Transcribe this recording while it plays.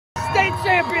State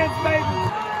champions, baby.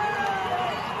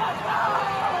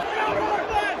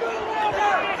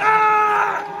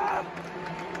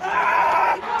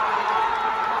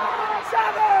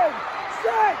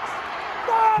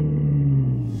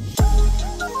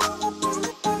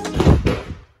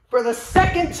 For the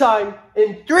second time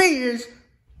in 3 years,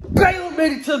 Baylor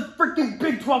made it to the freaking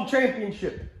Big 12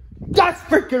 championship. That's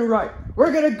freaking right.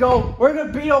 We're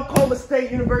gonna beat Oklahoma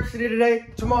State University today,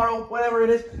 tomorrow, whatever it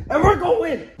is, and we're gonna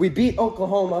win. We beat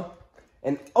Oklahoma,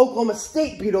 and Oklahoma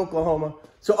State beat Oklahoma,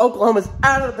 so Oklahoma's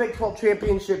out of the Big 12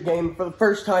 championship game for the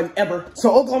first time ever.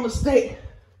 So Oklahoma State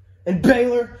and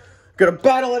Baylor gonna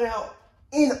battle it out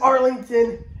in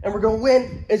Arlington, and we're gonna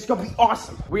win. It's gonna be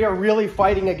awesome. We are really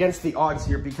fighting against the odds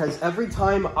here because every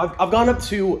time I've gone up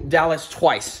to Dallas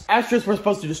twice. Astros were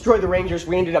supposed to destroy the Rangers.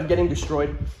 We ended up getting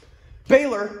destroyed.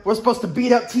 Baylor was supposed to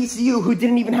beat up TCU, who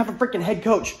didn't even have a freaking head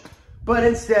coach. But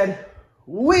instead,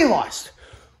 we lost,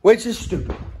 which is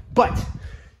stupid. But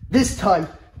this time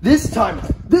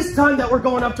that we're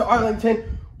going up to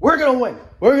Arlington, we're gonna win.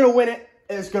 We're gonna win it,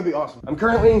 and it's gonna be awesome. I'm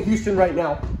currently in Houston right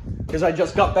now because I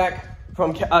just got back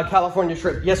from a California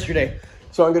trip yesterday.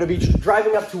 So I'm gonna be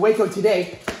driving up to Waco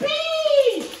today.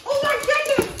 Oh my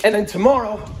goodness! And then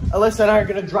tomorrow, Alyssa and I are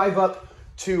gonna drive up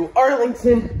to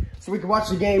Arlington so we can watch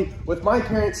the game with my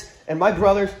parents and my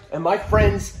brothers and my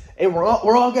friends. And we're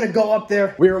all gonna go up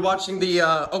there. We were watching the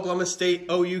Oklahoma State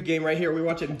OU game right here. We were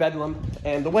watching Bedlam,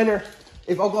 and the winner,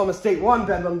 if Oklahoma State won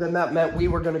Bedlam, then that meant we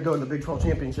were gonna go to the Big 12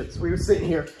 championships. We were sitting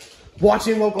here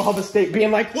watching Oklahoma State being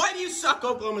like, why do you suck,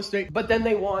 Oklahoma State? But then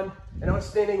they won, and I was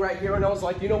standing right here, and I was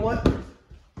like, you know what?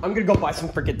 I'm gonna go buy some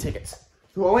freaking tickets.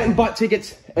 So I went and bought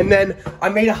tickets, and then I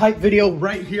made a hype video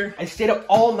right here. I stayed up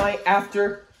all night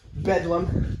after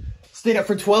Bedlam, stayed up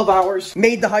for 12 hours,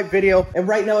 made the hype video, and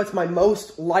right now it's my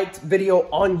most liked video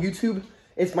on YouTube.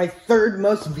 It's my third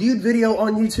most viewed video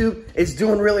on YouTube. It's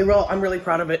doing really well. I'm really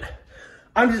proud of it.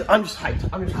 I'm just hyped.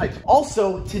 I'm just hyped.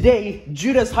 Also, today,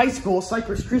 Judah's high school,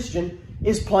 Cypress Christian,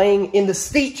 is playing in the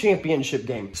state championship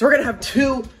game. So we're gonna have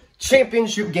 2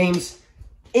 championship games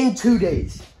in 2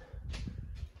 days.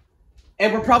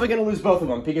 And we're probably gonna lose both of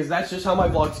them because that's just how my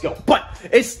vlogs go. But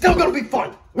it's still gonna be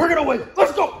fun. We're gonna win.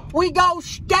 Let's go. We go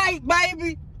state,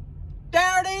 baby.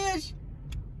 There it is.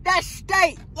 That's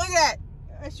state. Look at that.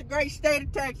 That's a great state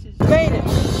of Texas. Made it.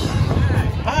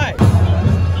 Hi.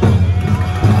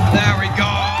 There we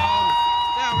go.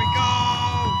 There we go.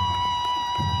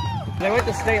 They went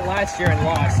to state last year and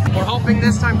lost. We're hoping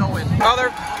this time they'll win. Oh,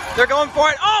 they're going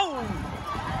for it. Oh!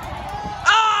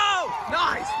 Oh!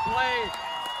 Nice play.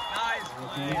 Nice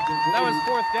play. That was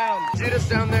 4th down. Judah's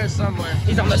down there somewhere.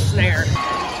 He's on the snare.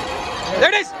 There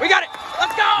it is. We got it.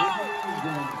 Let's go!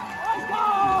 Let's go!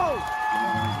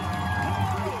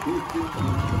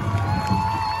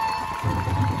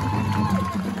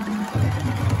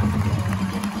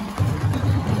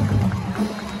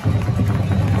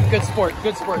 Good sport,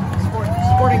 good sport.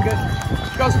 Sporting good.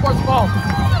 Go sports ball.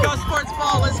 Go sports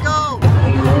ball, let's go.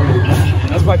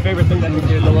 That's my favorite thing that we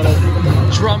do, the little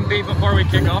drum beat before we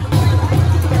kick off.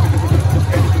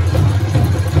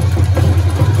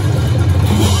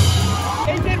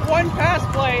 They did one pass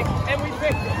play and we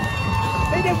picked it.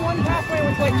 They did one pass play and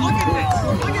was like, look at this,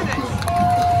 look at this.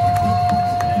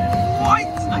 What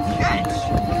a catch.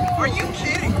 Are you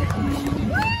kidding me?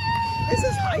 This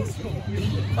is high school.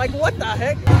 Like, what the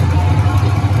heck?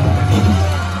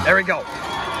 There we go.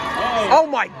 Oh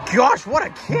my gosh, what a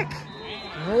kick.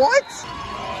 What?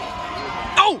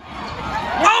 Oh!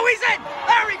 Oh, he's in!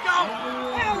 There we go!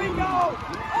 There we go!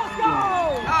 Let's go!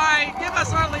 All right, give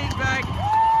us our lead back.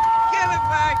 Give it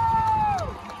back.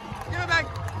 Give it back.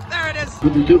 There it is.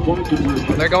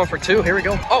 They're going for 2. Here we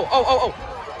go. Oh, oh, oh, oh.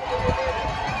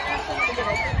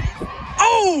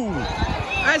 Oh!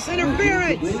 That's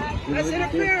interference! That's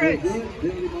interference!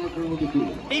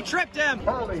 He tripped him!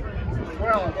 Oh,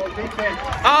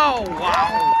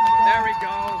 wow! There we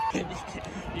go!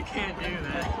 You can't do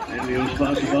that.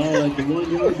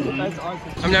 That's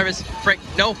awesome. I'm nervous. Frick.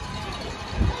 No.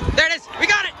 There it is! We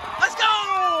got it! Let's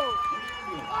go!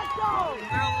 Let's go!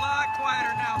 They're a lot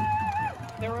quieter now.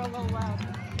 They were a little loud,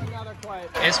 but now they're quiet.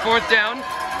 It's 4th down.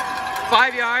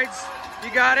 5 yards.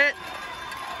 You got it.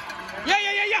 Yeah!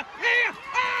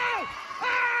 Oh!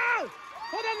 Oh!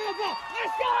 Hold on to the ball.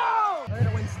 Let's go! They're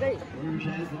gonna win state.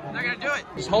 They're gonna do it.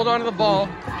 Just hold on to the ball.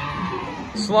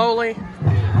 Slowly,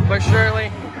 but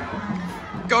surely.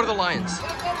 Go to the Lions.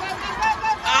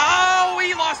 Oh,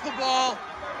 he lost the ball.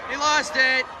 He lost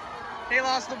it. He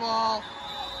lost the ball.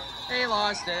 He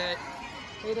lost it.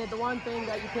 He did the one thing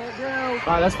that you can't do.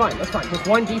 All right, that's fine. That's fine. Just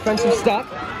one defensive step,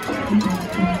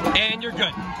 and you're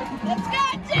good. Let's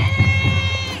go,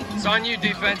 team! It's on you,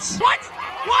 defense. What?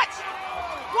 What?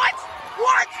 What?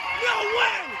 What? No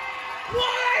way!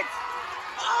 What?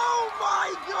 Oh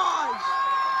my gosh!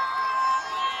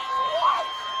 What?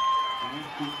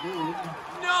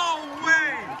 No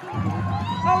way!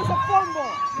 That was a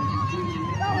fumble!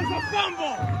 That was a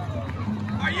fumble!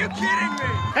 Are you kidding me?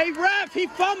 Hey ref, he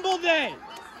fumbled it!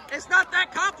 It's not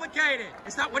that complicated.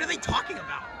 It's not, what are they talking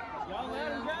about? Y'all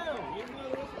let him go.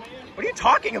 What are you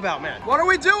talking about, man? What are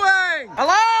we doing?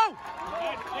 Hello?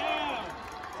 Touchdown!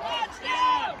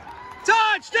 Touchdown!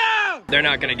 Touchdown! They're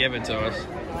not going to give it to us.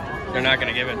 They're not going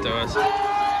to give it to us.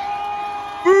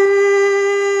 Boo!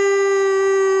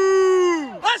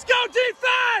 Let's go,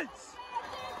 defense!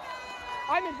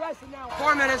 I'm invested now.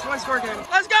 4 minutes, 1 score game.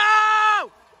 Let's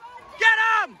go! Get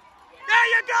him! There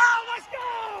you go! Let's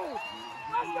go!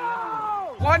 Let's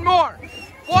go! One more!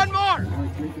 One more!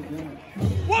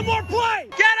 One more play!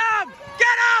 Get him!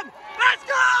 Get him! Let's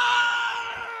go!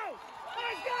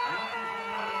 Let's go!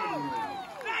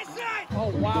 That's it! Oh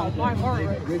wow, my heart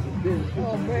rate.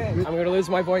 Oh man. I'm gonna lose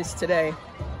my voice today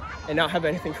and not have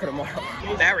anything for tomorrow.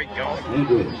 There we go.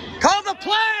 Call the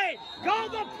play! Call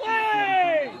the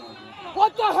play!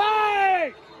 What the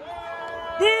heck?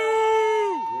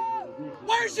 Boo!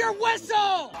 Where's your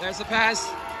whistle? There's the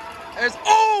pass. There's,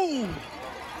 oh!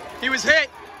 He was hit.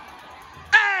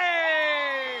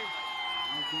 Hey!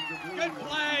 Good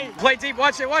play. Play deep,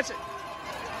 watch it, watch it.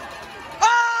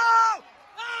 Oh!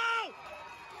 Oh!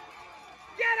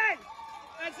 Get it!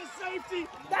 That's a safety.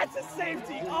 That's a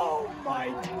safety. Oh my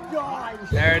gosh.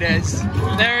 There it is.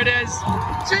 There it is.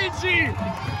 GG!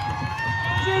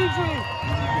 GG!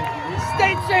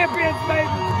 State champions, baby!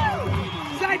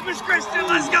 Cypress Christian,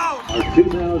 let's go!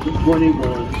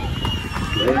 2021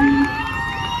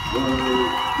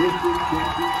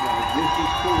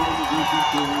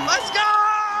 Let's go!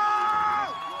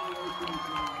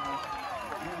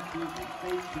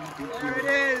 There it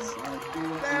is.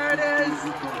 There it is.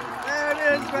 There it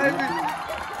is, baby.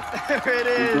 There it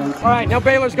is. All right, now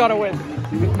Baylor's got to win.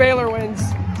 If Baylor wins,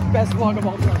 best vlog of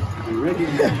all time.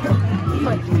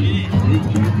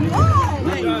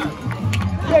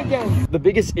 Good game. The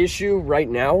biggest issue right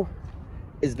now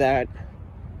is that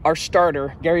our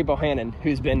starter, Gary Bohannon,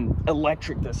 who's been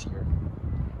electric this year,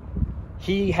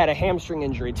 he had a hamstring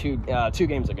injury two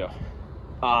games ago.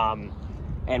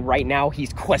 And right now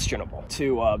he's questionable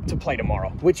to play tomorrow,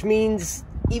 which means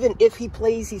even if he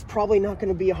plays, he's probably not going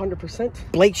to be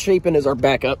 100%. Blake Shapen is our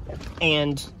backup,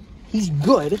 and he's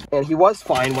good, and he was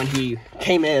fine when he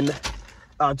came in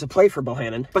to play for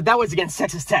Bohannon, but that was against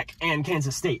Texas Tech and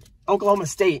Kansas State. Oklahoma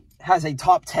State has a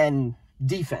top 10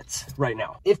 defense right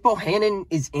now. If Bohannon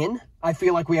is in, I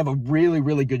feel like we have a really,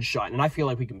 really good shot, and I feel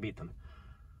like we can beat them.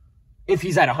 If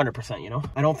he's at 100%, you know?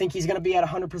 I don't think he's going to be at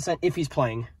 100% if he's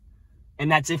playing, and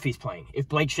that's if he's playing. If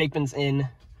Blake Shapen's in,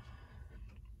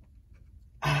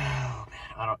 oh,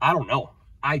 man, I don't know.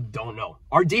 I don't know.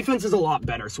 Our defense is a lot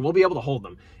better, so we'll be able to hold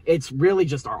them. It's really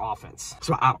just our offense.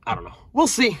 So I don't know. We'll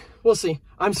see. We'll see.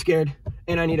 I'm scared,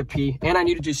 and I need to pee, and I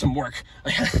need to do some work.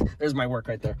 There's my work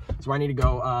right there. So I need to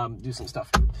go do some stuff.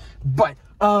 But,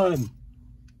 Sick'em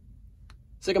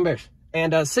Bears.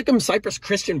 And Sick'em Cypress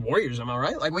Christian Warriors, am I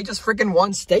right? Like, we just freaking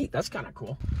won state. That's kind of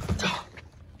cool.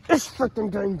 It's freaking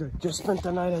game. Just spent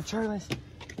the night at Charlie's,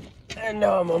 and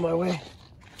now I'm on my way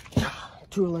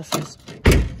to Alyssa's.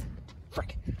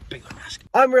 Frick, big mask.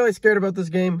 I'm really scared about this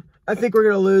game. I think we're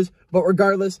gonna lose, but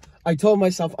regardless, I told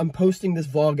myself I'm posting this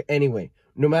vlog anyway.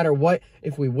 No matter what,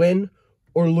 if we win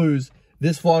or lose,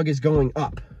 this vlog is going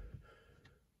up.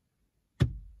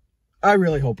 I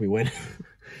really hope we win.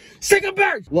 Sick'em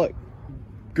Bears! Look,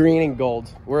 green and gold.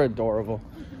 We're adorable.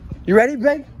 You ready,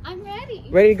 babe? I'm ready.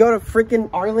 Ready to go to freaking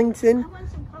Arlington? I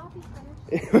want some coffee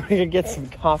first. We're gonna get some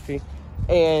coffee,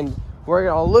 and we're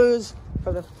gonna lose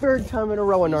for the 3rd time in a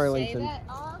row in Arlington. Say that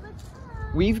all the time.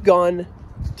 We've gone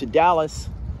to Dallas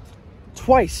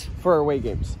twice for away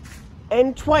games,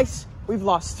 and twice we've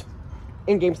lost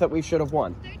in games that we should have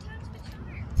won. 3 times the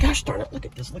charm. Gosh darn it, look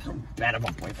at this. Look how bad of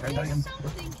a boyfriend I am. There's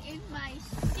something in my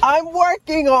seat. I'm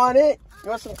working on it. You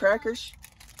want some crackers?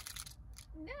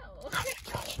 No. Oh my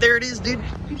gosh. There it is, dude.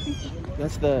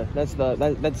 That's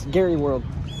Jerryworld.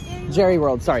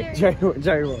 Jerryworld, sorry.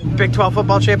 Jerryworld. Big 12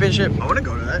 football championship. I want to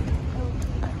go to that.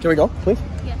 Can we go, please?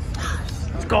 Yes.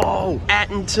 Let's go.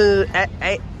 AT&T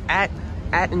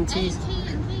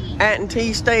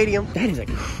Stadium. That is a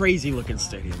crazy looking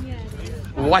stadium. Yes.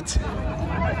 What?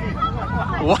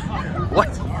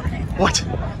 What?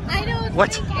 I don't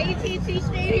What? think AT&T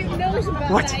Stadium knows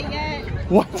about What? that yet.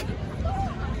 What?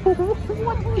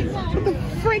 What the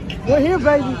frick? We're here,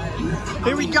 baby.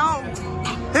 Here we go.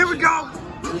 Here we go.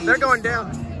 They're going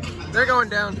down. They're going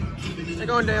down. They're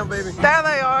going down, baby. There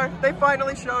they are. They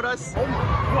finally showed us. Oh my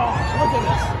gosh, look at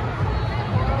this.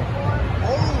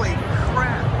 Holy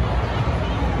crap.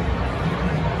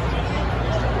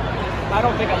 I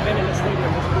don't think I've been in the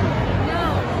stadium before.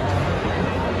 No.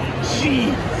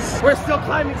 Jeez. We're still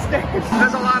climbing stairs.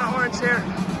 There's a lot of orange here.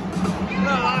 There's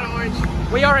a lot of orange.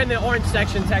 We are in the orange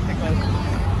section, technically.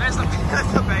 There's the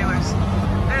Baylors.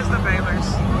 There's the Baylors.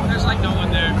 There's like no one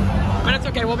there. But it's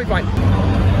okay, we'll be fine.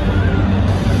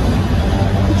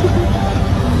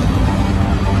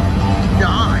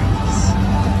 Nice.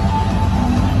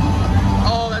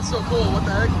 Oh, that's so cool. What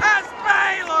the heck? That's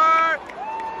Baylor!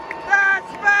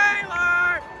 That's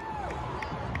Baylor!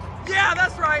 Yeah,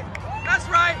 that's right. That's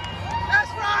right.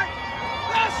 That's right.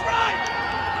 That's right.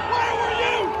 Where were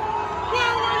you?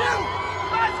 Where were you?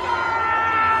 Let's go!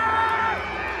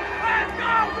 Let's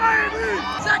go, baby!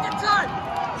 Second time.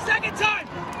 Second time.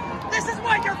 This is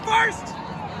what, your first?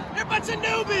 You're a bunch of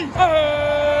newbies.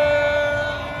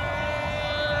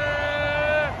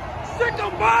 Sick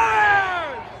 'em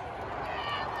birds!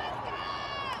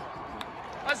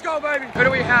 Let's go, baby. Who do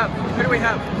we have? Who do we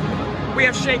have? We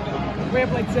have Shaky. We have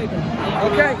Blake Shaky.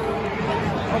 Okay.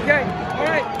 Okay. All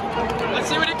right. Let's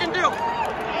see what he can do.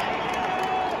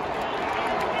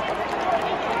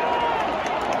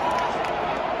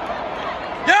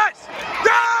 Yes!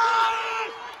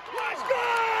 Yes! Let's go!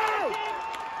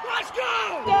 Let's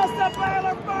go! That's the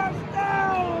Baylor first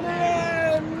down,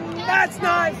 and that's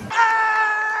nice. Hey!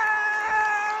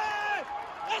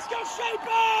 Let's go,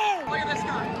 Shaper! Look at this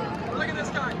guy. Look at this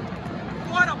guy.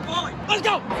 What a bully. Let's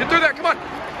go. Get through there. Come on.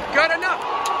 Good enough.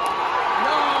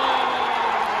 No.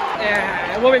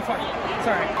 Yeah, we'll be fine. It's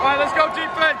all right. All right, let's go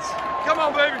defense. Come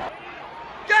on, baby.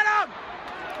 Get him.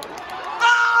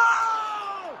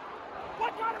 Oh!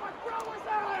 What kind of a throw was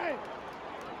that?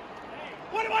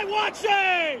 What am I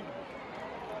watching?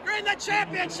 You're in the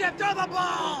championship. Throw the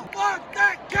ball. Look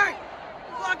that kick.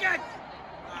 Look it.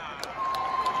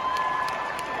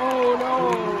 Oh,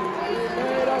 no.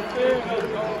 Straight up field.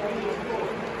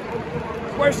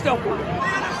 We're still going. He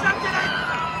intercepted it.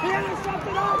 He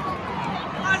intercepted it.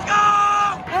 Let's go.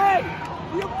 Hey,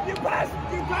 you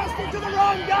passed it to the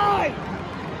wrong guy.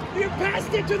 You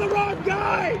passed it to the wrong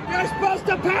guy. You're supposed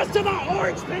to pass to the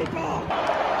orange people.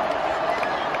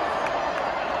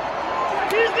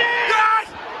 He's there. Yes.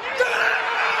 Yes.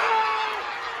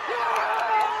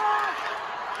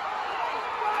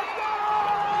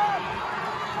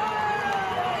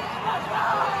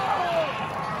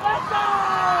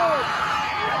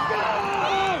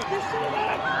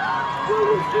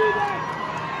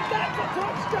 That's a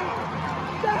touchdown!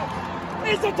 That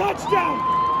is a touchdown!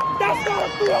 That's not a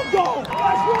field goal!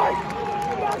 That's right!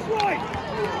 That's right!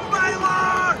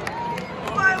 Baylor!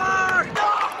 Baylor! No!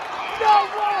 No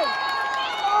way!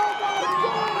 Oh my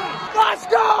God! Let's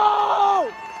go!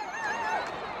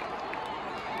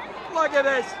 Look at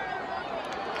this!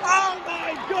 Oh my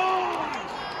God!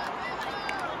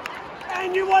 And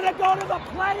you want to go to the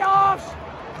playoffs?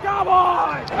 Come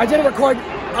on! I didn't record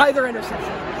either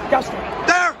interception. Disgusting.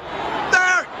 There!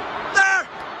 There! There!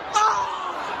 Oh!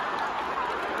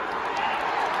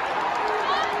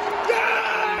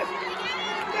 Yes!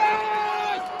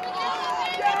 Yes!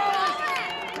 Yes!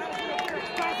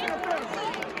 Pass interference!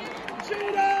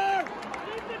 Cheater!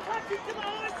 Leave the country to the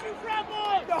OSU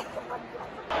Rebels! No.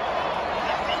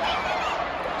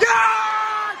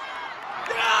 Yes!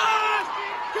 Yes!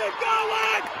 Keep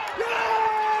going! Yes!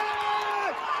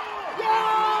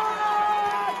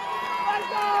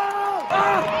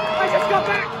 I just got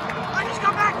back! I just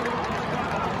got back!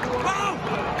 Uh-oh!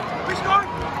 We scored!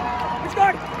 We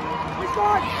scored! We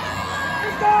scored! We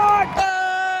scored!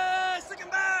 Hey! Sick 'em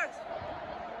birds!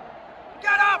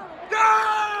 Get up!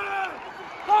 Yeah!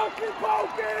 Pokey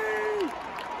pokey!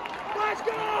 Let's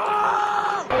go!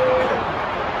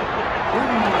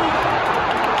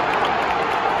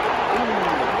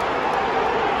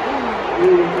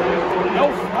 No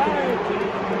flag!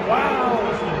 Wow!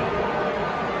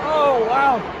 Oh,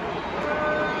 wow.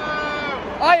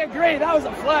 I agree. That was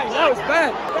a flag. That was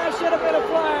bad. That should have been a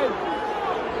flag.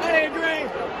 I agree.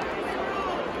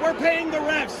 We're paying the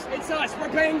refs. It's us. We're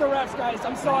paying the refs, guys.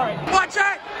 I'm sorry. Watch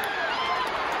it!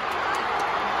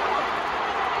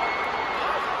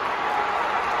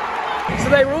 So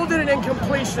they ruled it an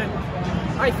incompletion.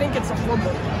 I think it's a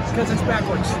fumble because it's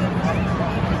backwards.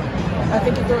 I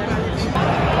think he threw it backwards.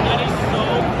 That is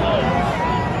so close.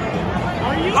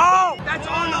 Are you? Oh! That's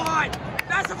on the line.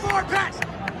 That's a forward pass.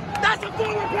 That's a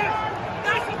forward pass.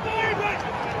 That's a forward pass.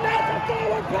 That's a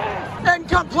forward pass.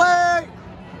 Incomplete.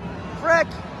 Frick.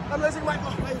 I'm losing my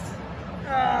voice.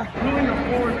 Doing a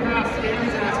forward pass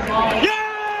stands as ball. Yeah!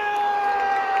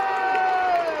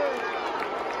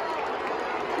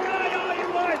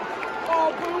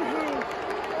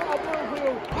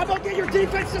 get your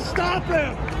defense to stop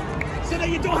him so that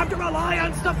you don't have to rely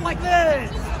on stuff like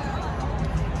this.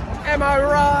 Am I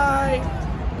right?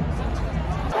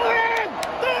 Go in!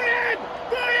 Go in!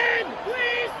 Go in!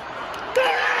 Please! Go in!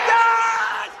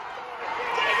 Yes!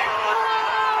 Take it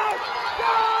out!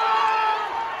 Go!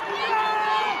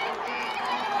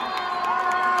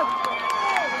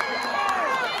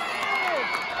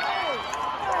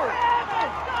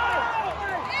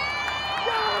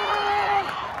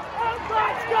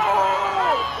 Let's go!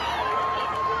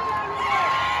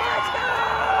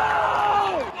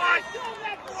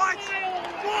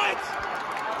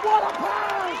 What a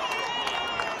pass!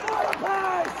 What a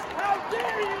pass! How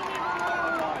dare you leave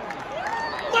another one?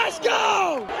 Let's go!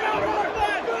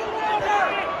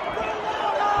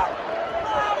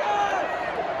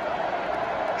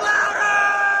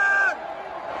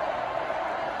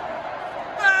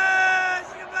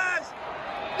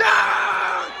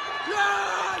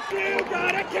 You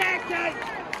gotta catch it!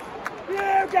 You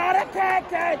gotta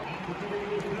catch it!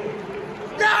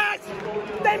 Yes!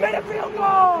 They made a field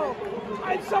goal!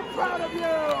 I'm so proud of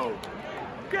you!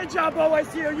 Good job,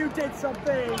 OSU. You did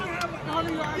something.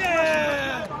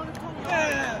 Yeah!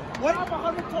 Yeah! What?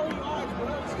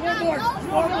 Scoreboard!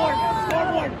 Scoreboard!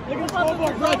 Scoreboard! Look at the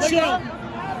scoreboard! Red shield!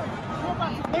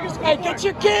 Hey, get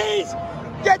your keys!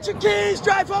 Get your keys!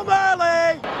 Drive home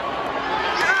early!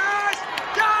 Yes!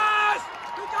 Yes!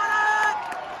 We got it!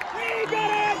 We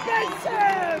got it!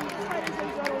 Benson!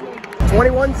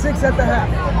 21-6 at the half.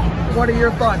 What are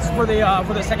your thoughts for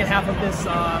the second half of this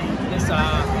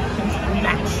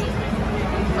match?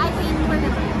 I think we're gonna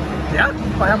win. Yeah?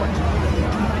 By how much?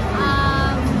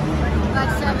 About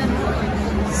 7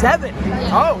 points. 7?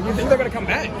 Yeah. Oh, you think they're gonna come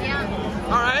back? Yeah.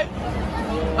 All right.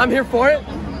 I'm here for it.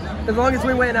 As long as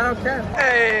we win, I don't care.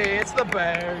 Hey, it's the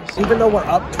Bears. Even though we're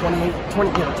up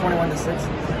 21-6,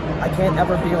 I can't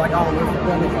ever be like, oh,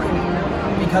 we're only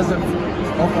playing because of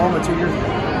Oklahoma 2 years ago.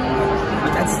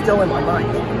 Like, that's still in my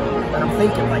mind. And I'm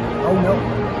thinking like, oh no,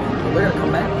 we're gonna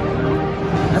come back.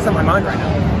 That's in my mind right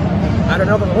now. I don't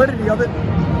know the validity of it,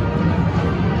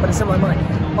 but it's in my mind.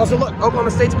 Also look, Oklahoma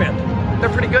State's band. They're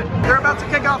pretty good. They're about to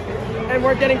kick off. And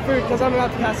we're getting food because I'm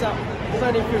about to pass out. So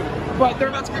I need food. But they're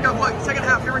about to kick off what? Second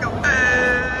half, here we go.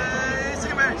 Hey,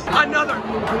 Cypress Bears. Another,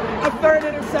 a third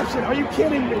interception. Are you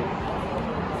kidding me?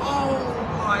 Oh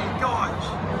my gosh.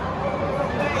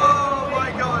 Oh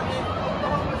my gosh.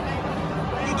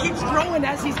 He keeps throwing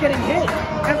as he's getting hit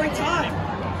every time.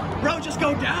 Bro, just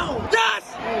go down. Yes!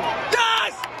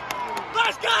 Yes!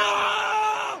 Let's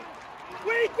go!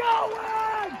 We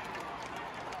going!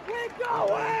 We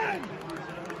going!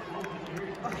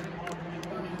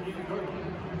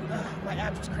 My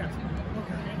abs just cramped.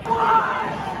 What?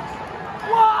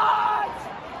 What?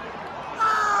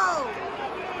 Oh!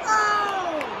 Oh!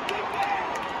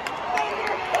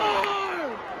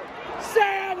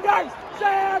 Sanders!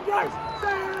 Sanders!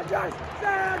 Sanders!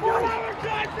 Sanders! 4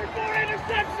 overtime for 4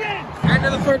 interceptions! End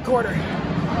of the third quarter.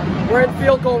 We're in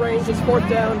field goal range. It's 4th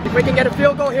down. If we can get a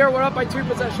field goal here, we're up by 2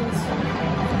 possessions.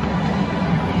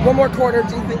 One more quarter.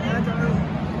 Do you think? I don't know.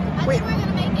 I think we're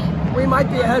gonna make it. We might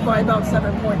be ahead by about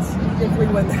 7 points if we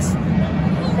win this.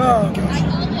 Oh, gosh. I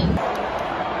called it.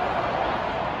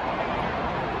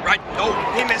 Right. Oh,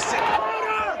 he missed it.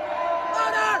 Runner!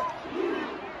 Runner!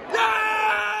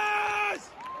 Yes!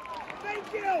 Thank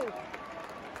you!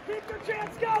 Keep your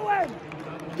chance going!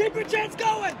 Keep your chance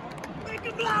going! Make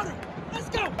them louder! Let's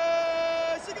go!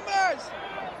 Cypress Bears.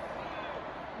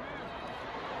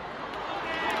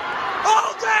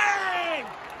 Holding!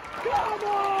 Come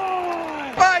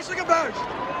on! Hey, Cypress Bears.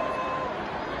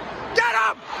 Get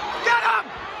him! Get him!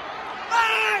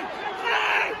 Hey!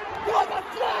 Hey! For the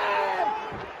flag!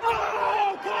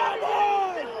 Oh, come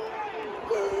on!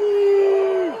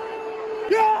 Woo!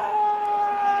 Yes!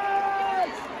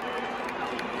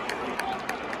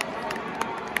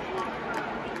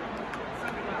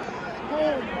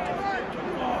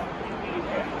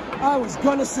 I was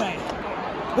gonna say,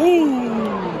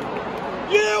 ooh!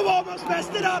 You almost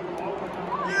messed it up!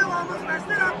 You almost messed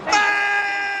it up!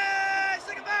 Hey,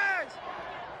 Cypress Bears.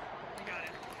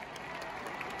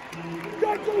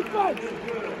 Good defense!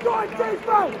 Good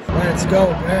defense! Let's go,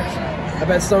 Bears. I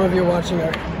bet some of you watching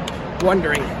are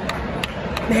wondering,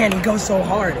 man, he goes so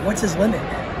hard. What's his limit?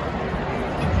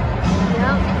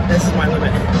 Yep. This is my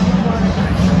limit.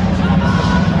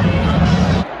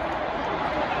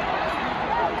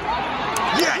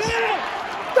 Yes.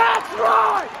 That's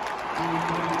right!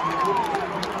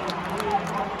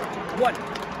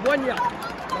 One yell.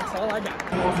 That's all I got.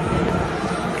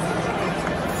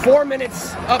 4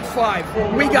 minutes, up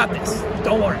 5. We got this.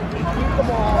 Don't worry. Keep the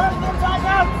ball.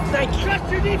 Thank you.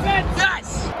 Trust your defense.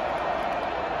 Yes!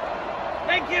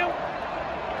 Thank you.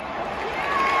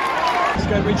 This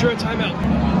guy reach your timeout.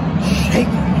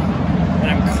 Shaking. And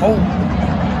I'm cold.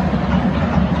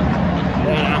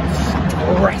 And I'm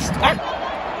stressed.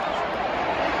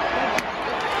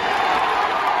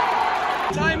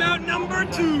 Timeout number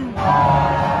 2.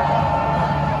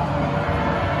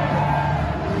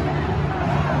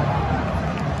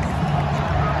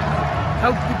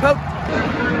 Pokey poke.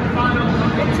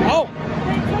 Oh.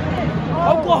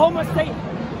 Oklahoma State.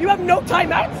 You have no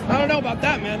timeouts? I don't know about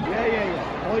that, man.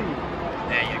 Yeah. Oh, you.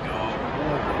 There you go.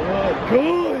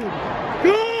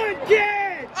 Good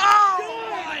kid. Oh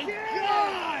Good my kid.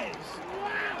 gosh!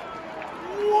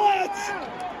 What?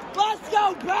 Let's go,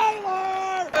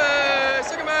 Baylor.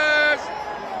 Sycamores!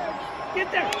 Get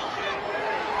there.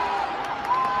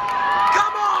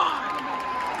 Come on!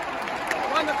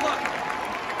 Run the clock.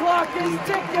 Clock is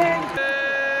ticking.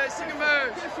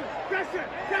 Sycamores! Pressure.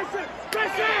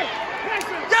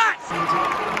 Yes!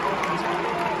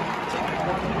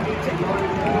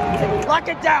 Lock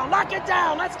it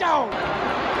down. Let's go.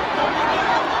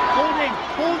 Holding.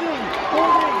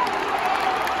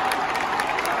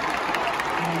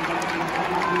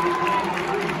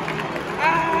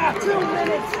 2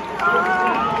 minutes.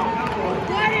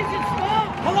 Why is it slow?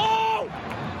 Hello?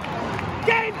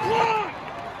 Game clock.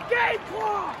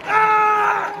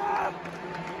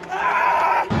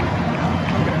 I'm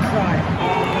gonna cry.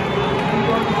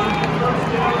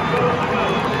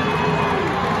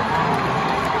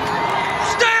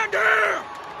 Stand here!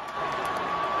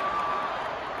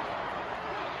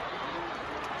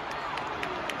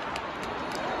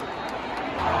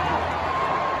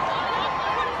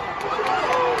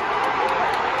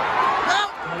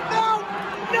 No!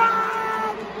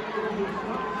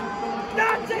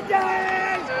 Not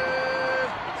today!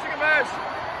 Sycamores!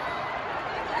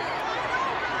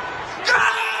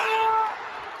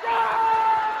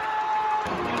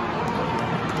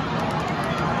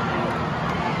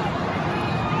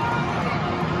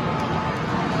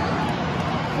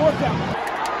 Fourth down.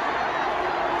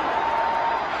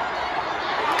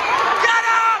 Get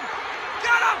him!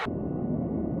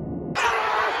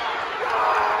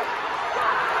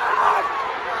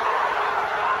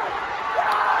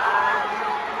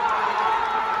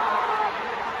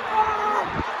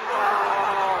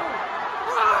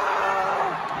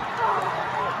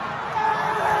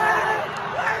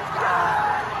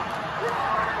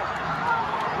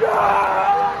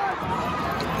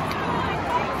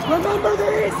 Remember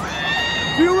these?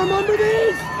 Do you remember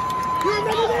these?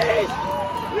 Remember the name!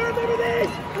 Good.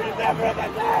 That's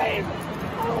game!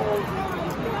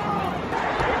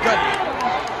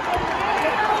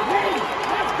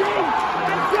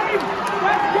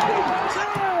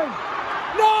 10,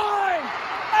 9,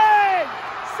 8,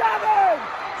 7,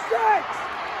 6,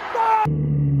 5,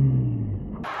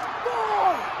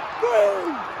 4,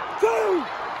 3, 2,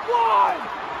 1.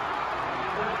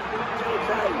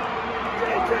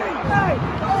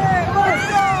 Hey, let's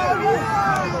go!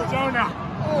 Jonah.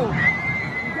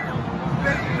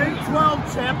 Big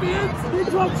 12 champions? Big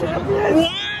 12 champions?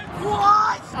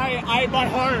 What? My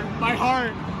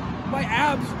heart. My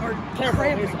abs are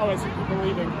cramping. It's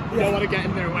believing. You don't want to get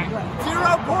in their way. 0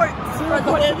 points. 0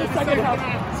 points for the second half.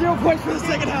 0 points for the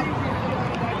second half.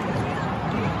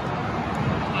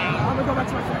 I'm gonna go back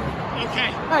to my family.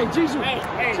 Okay. Hey, Gigi. Hey.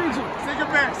 Gigi.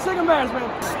 Sing a Bears, man.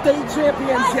 State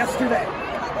champions yesterday.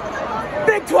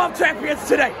 Big 12 champions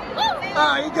today.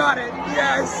 Oh, you got it.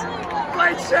 Yes.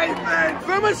 Great shape, man.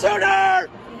 Boomer Sooner!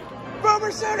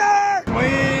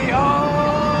 We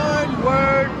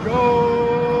onward go.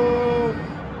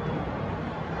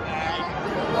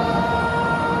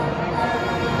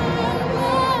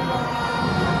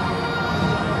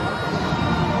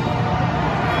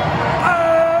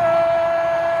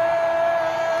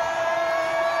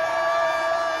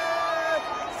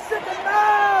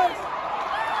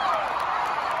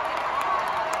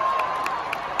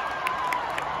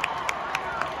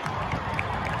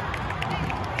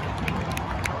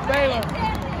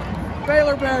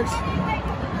 Baylor Bears.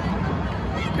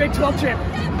 Big 12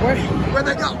 champions. Where'd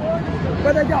they go?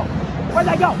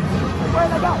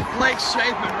 Lake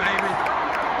Shapen, baby.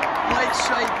 Lake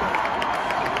Shapen.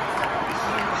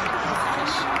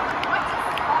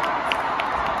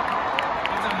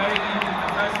 It's amazing. It's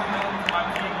a testament to my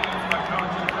teammates, my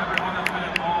coaches, everyone that's been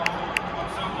involved.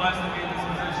 I'm so blessed to be in this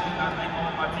position. I thank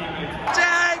all of my teammates.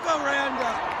 Dang,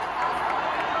 Miranda.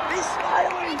 He's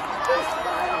smiling.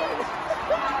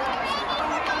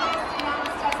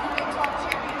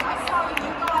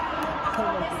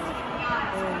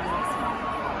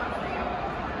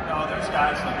 No, there's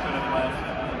guys that could have left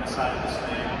on the side of the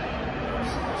stadium.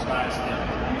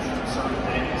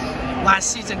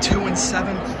 Last season,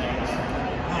 2-7.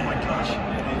 Oh my gosh.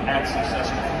 They've had success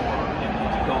before, and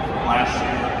to go from last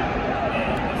year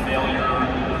and the failure,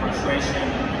 the frustration,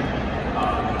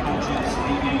 coaches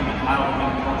leaving, and how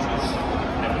many coaches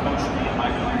have coached me in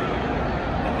my career.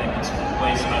 I think it's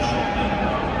way special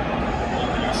and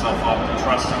open yourself up to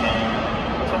trust the game,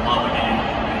 to love the game.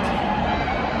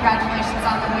 Congratulations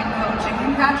on the win, coach, and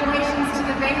congratulations to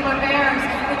the Baylor Bears,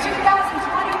 the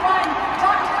 2021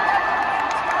 Dr.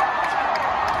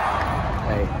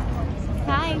 Hey,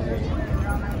 Hi.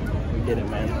 we did it,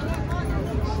 man.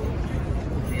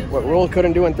 What Rule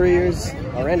couldn't do in 3 years,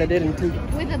 Aranda did in 2.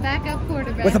 With a backup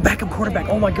quarterback. With a backup quarterback.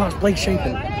 Oh my gosh, Blake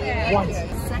Shapen. What?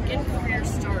 Second career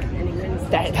start and he wins.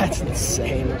 That's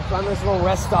insane. We're on this little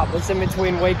rest stop that's in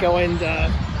between Waco and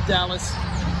Dallas.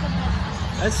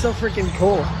 That's so freaking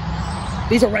cool.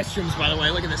 These are restrooms, by the way.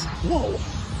 Look at this. Whoa.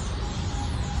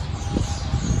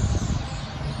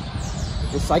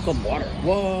 Recycled water.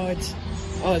 What?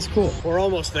 Oh, that's cool. We're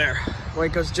almost there.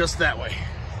 Waco's just that way.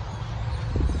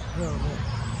 Oh,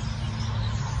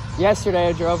 man. Yesterday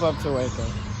I drove up to Waco.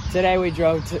 Today we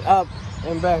drove up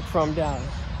and back from Dallas.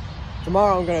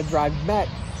 Tomorrow I'm gonna drive back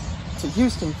to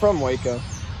Houston from Waco.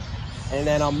 And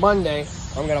then on Monday,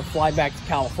 I'm gonna fly back to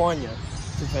California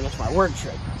to finish my work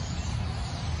trip.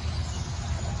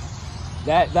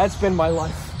 That's been my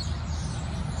life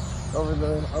over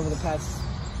the past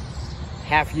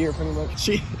half year, pretty much.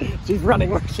 She's running.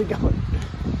 Where's she going?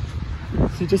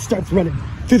 She just starts running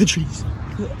through the trees.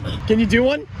 Can you do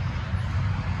one?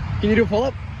 Can you do a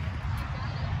pull-up?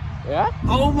 Yeah?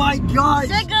 Oh my gosh!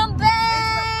 Second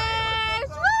Bears!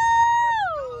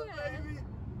 Woo!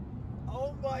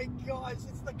 Oh my gosh,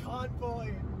 it's the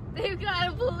convoy. They've got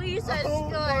a police escort. Oh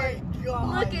my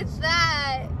gosh. Look at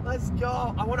that. Let's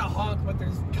go. I want to honk, but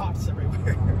there's cops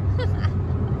everywhere.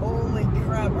 Holy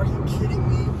crap, are you kidding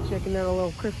me? Checking out a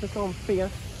little Christmas home fair.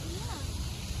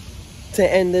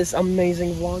 To end this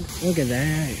amazing vlog. Look at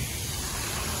that.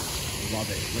 Love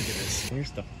it. Look at this.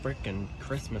 Here's the freaking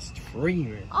Christmas tree,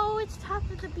 man. Oh, it's top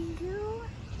of the BU.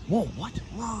 Whoa, what?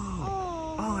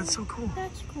 Whoa. Oh, that's so cool.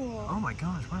 That's cool. Oh my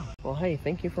gosh, wow. Well, hey,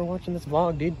 thank you for watching this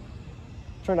vlog, dude.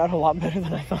 Turned out a lot better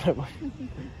than I thought it would.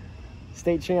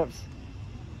 State champs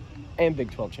and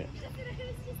Big 12 champs.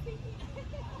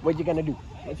 What you gonna do?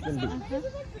 What you gonna do?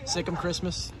 Sick 'em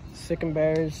Christmas, sick 'em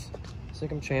Bears,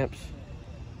 sick 'em champs,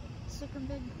 Sick 'em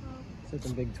Big 12. sick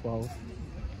 'em Big 12.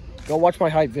 Go watch my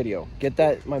hype video. Get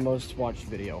that my most watched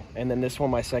video. And then this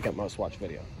one my second most watched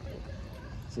video.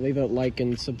 So leave a like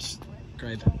and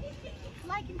subscribe.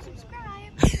 Like and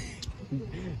subscribe.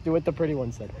 Do what the pretty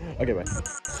one said. Okay,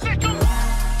 bye.